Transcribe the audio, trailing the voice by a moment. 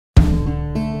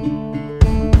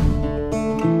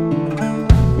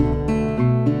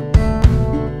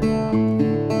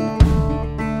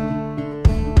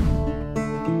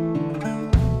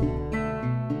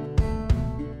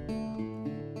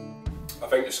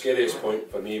scariest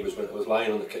point for me was when I was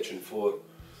lying on the kitchen floor,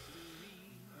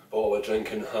 bottle of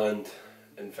drink in hand,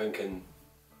 and thinking,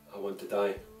 I want to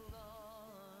die.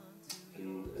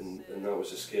 And that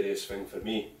was the scariest thing for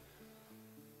me.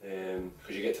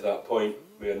 Because you get to that point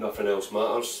where nothing else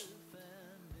matters,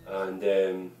 and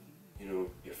you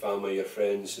know, your family, your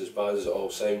friends, as bad as it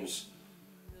all sounds,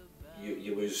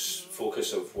 you lose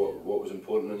focus of what was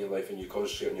important in your life, and you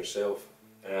concentrate on yourself.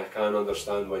 And I can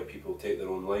understand why people take their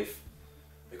own life,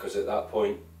 because at that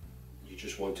point you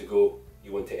just want to go,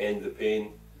 you want to end the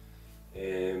pain,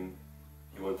 you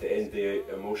want to end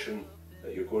the emotion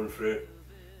that you're going through,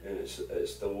 and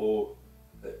it's the low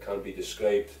that can't be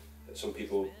described, that some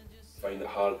people find it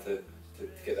hard to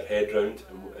get their head round,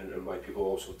 and why people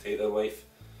also take their life.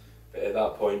 But at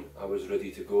that point I was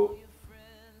ready to go,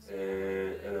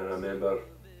 and I remember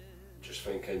just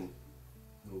thinking,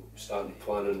 starting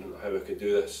planning how I could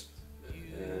do this,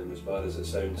 as bad as it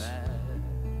sounds.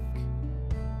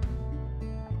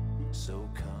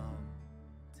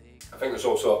 I think there's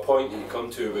also a point that you come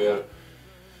to where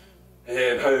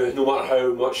no matter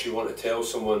how much you want to tell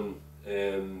someone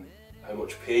how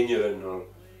much pain you're in, or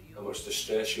how much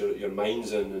distress your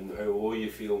mind's in, and how low you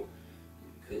feel,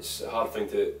 it's a hard thing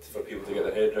for people to get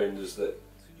their head around, is that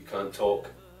you can't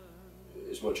talk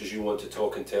as much as you want to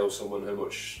talk and tell someone how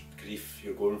much grief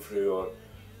you're going through, or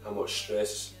how much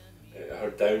stress, how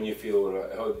down you feel, or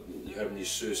how you're having these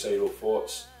suicidal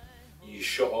thoughts. You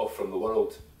shut off from the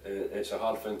world, and it's a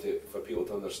hard thing for people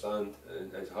to understand,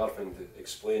 and it's a hard thing to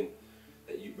explain,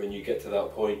 that when you get to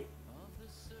that point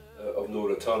of no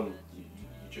return,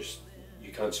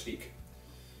 you can't speak.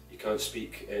 You can't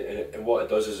speak, and what it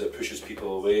does is it pushes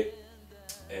people away,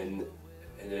 and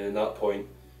then at that point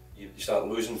you start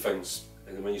losing things.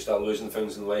 And then when you start losing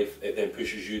things in life, it then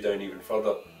pushes you down even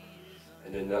further.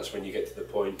 And then that's when you get to the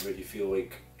point where you feel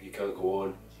like you can't go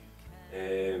on,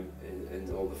 and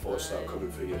all the thoughts start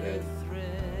coming through your head.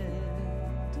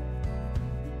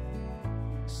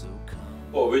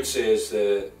 What I would say is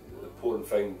the important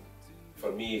thing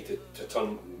for me to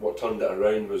turn, what turned it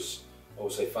around, was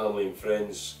obviously family and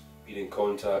friends, being in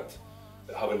contact,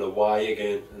 but having a why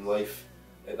again in life.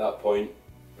 At that point,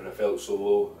 when I felt so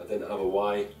low, I didn't have a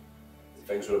why.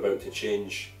 Things were about to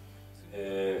change, and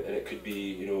it could be,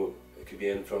 you know, it could be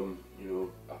in from, you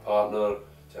know, a partner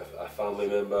to a family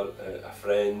member, a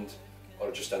friend,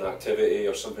 or just an activity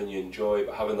or something you enjoy.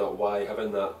 But having that why,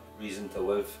 having that reason to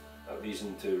live, that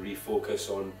reason to refocus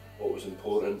on what was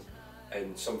important,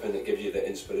 and something that gives you the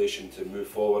inspiration to move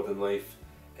forward in life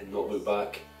and not look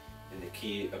back. And the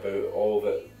key about all of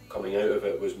it, coming out of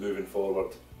it, was moving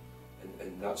forward,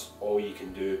 and that's all you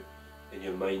can do in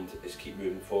your mind, is keep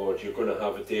moving forward. You're going to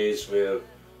have days where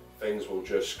things will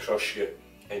just crush you,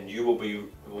 and you will be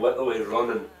literally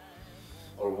running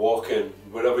or walking,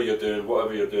 whatever you're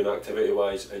doing activity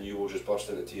wise, and you will just burst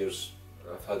into tears.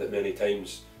 I've had it many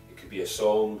times. It could be a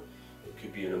song, it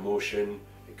could be an emotion,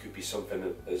 it could be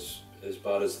something as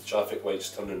bad as the traffic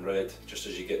lights turning red just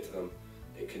as you get to them.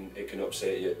 It can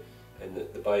upset you, and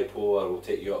the bipolar will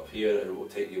take you up here and it will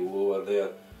take you lower there.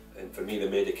 And for me, the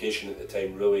medication at the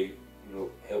time really, you know,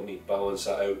 helped me balance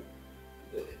that out.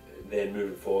 Then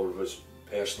moving forward was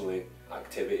personally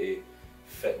activity,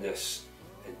 fitness,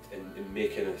 and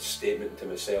making a statement to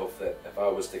myself that if I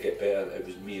was to get better, it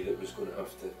was me that was going to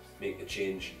have to make the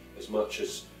change. As much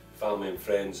as family and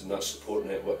friends and that support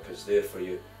network is there for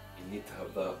you, you need to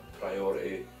have that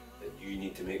priority that you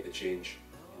need to make the change,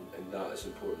 and that is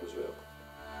important as well.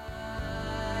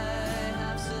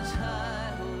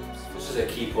 This is a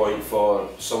key point for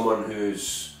someone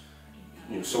who's,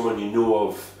 you know, someone you know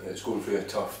of that's going through a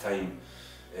tough time,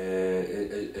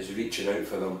 is reaching out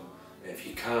for them. If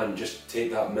you can, just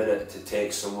take that minute to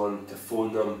text someone, to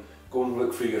phone them. Go and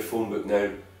look through your phone book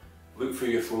now. Look through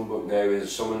your phone book now.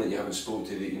 As someone that you haven't spoken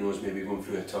to that you know is maybe going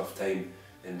through a tough time,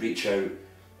 and reach out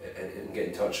and get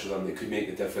in touch with them. It could make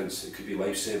the difference. It could be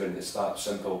life-saving. It's that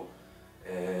simple.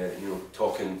 You know,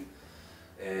 talking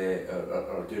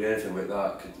or doing anything like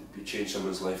that could change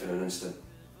someone's life in an instant.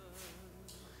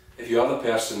 If you are the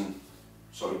person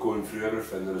sort of going through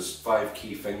everything, there's 5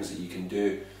 key things that you can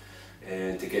do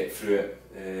to get through it,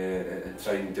 and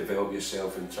try and develop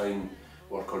yourself and try and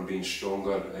work on being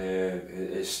stronger.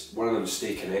 It's one of them,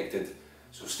 stay connected.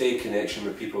 So stay in connection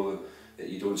with people that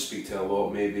you don't speak to a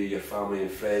lot, maybe your family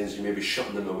and friends. You may be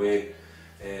shutting them away,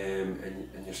 and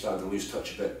you're starting to lose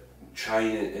touch a bit. Try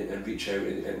and reach out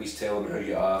and at least tell them how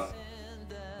you are.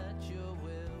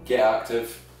 Get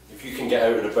active. If you can get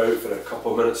out and about for a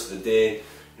couple of minutes of the day,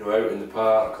 you know, out in the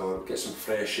park, or get some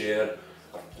fresh air,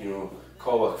 or, you know,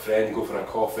 call a friend, go for a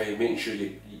coffee, making sure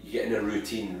you you get in a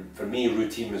routine. For me,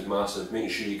 routine was massive, making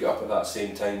sure you get up at that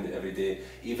same time every day,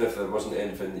 even if there wasn't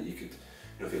anything that you could,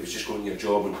 if it was just going to your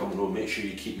job and coming home, make sure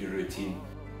you keep your routine.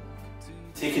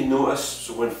 Taking notice,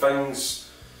 so when things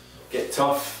get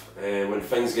tough, when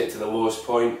things get to the lowest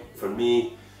point, for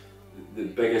me, the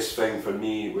biggest thing for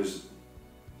me was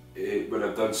when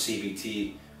I've done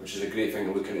CBT, which is a great thing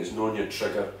to look at, is knowing your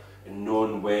trigger and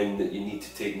knowing when you need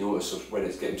to take notice of when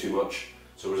it's getting too much.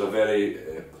 So it was a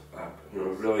very,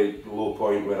 really low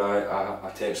point where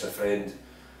I texted a friend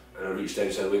and I reached out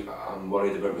and said, look, I'm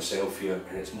worried about myself here,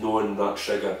 and it's knowing that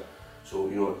trigger. So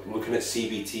looking at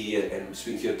CBT and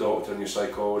speaking to your doctor and your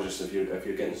psychologist if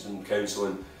you're getting some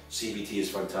counselling, CBT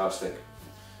is fantastic.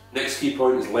 Next key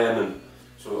point is learning.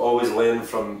 So always learn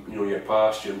from your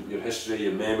past, your history,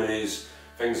 your memories,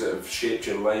 things that have shaped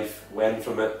your life. Learn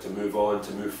from it to move on,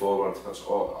 to move forward.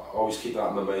 Always keep that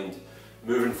in my mind.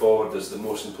 Moving forward is the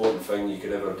most important thing you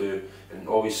could ever do, and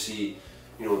always see,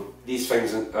 these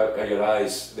things are your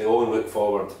eyes. They only look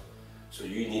forward. So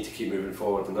you need to keep moving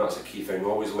forward, and that's a key thing.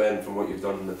 Always learn from what you've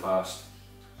done in the past.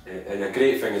 And a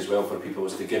great thing as well for people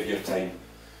is to give your time.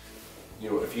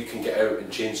 If you can get out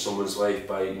and change someone's life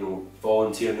by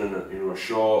volunteering in a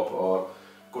shop, or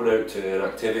going out to an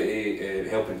activity,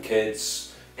 helping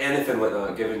kids, anything like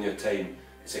that, giving your time,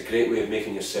 it's a great way of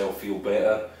making yourself feel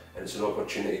better, and it's an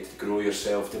opportunity to grow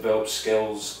yourself, develop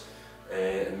skills,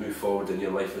 and move forward in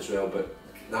your life as well. But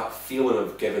that feeling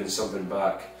of giving something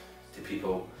back to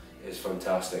people is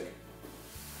fantastic.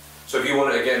 So if you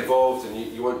want to get involved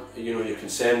and you're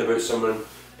concerned about someone,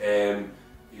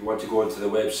 you want to go onto the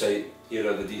website, here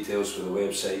are the details for the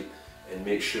website, and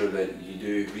make sure that you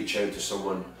do reach out to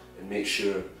someone, and make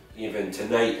sure even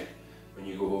tonight when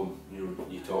you go home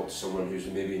you talk to someone who's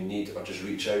maybe in need, or just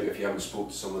reach out if you haven't spoken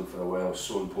to someone for a while. It's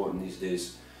so important these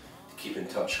days to keep in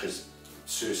touch, because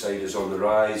suicide is on the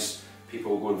rise,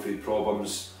 people going through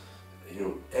problems,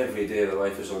 every day of their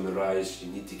life is on the rise.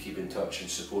 You need to keep in touch and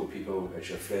support people. It's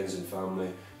your friends and family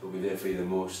who'll be there for you the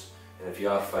most, and if you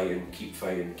are fighting, keep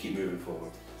moving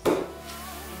forward.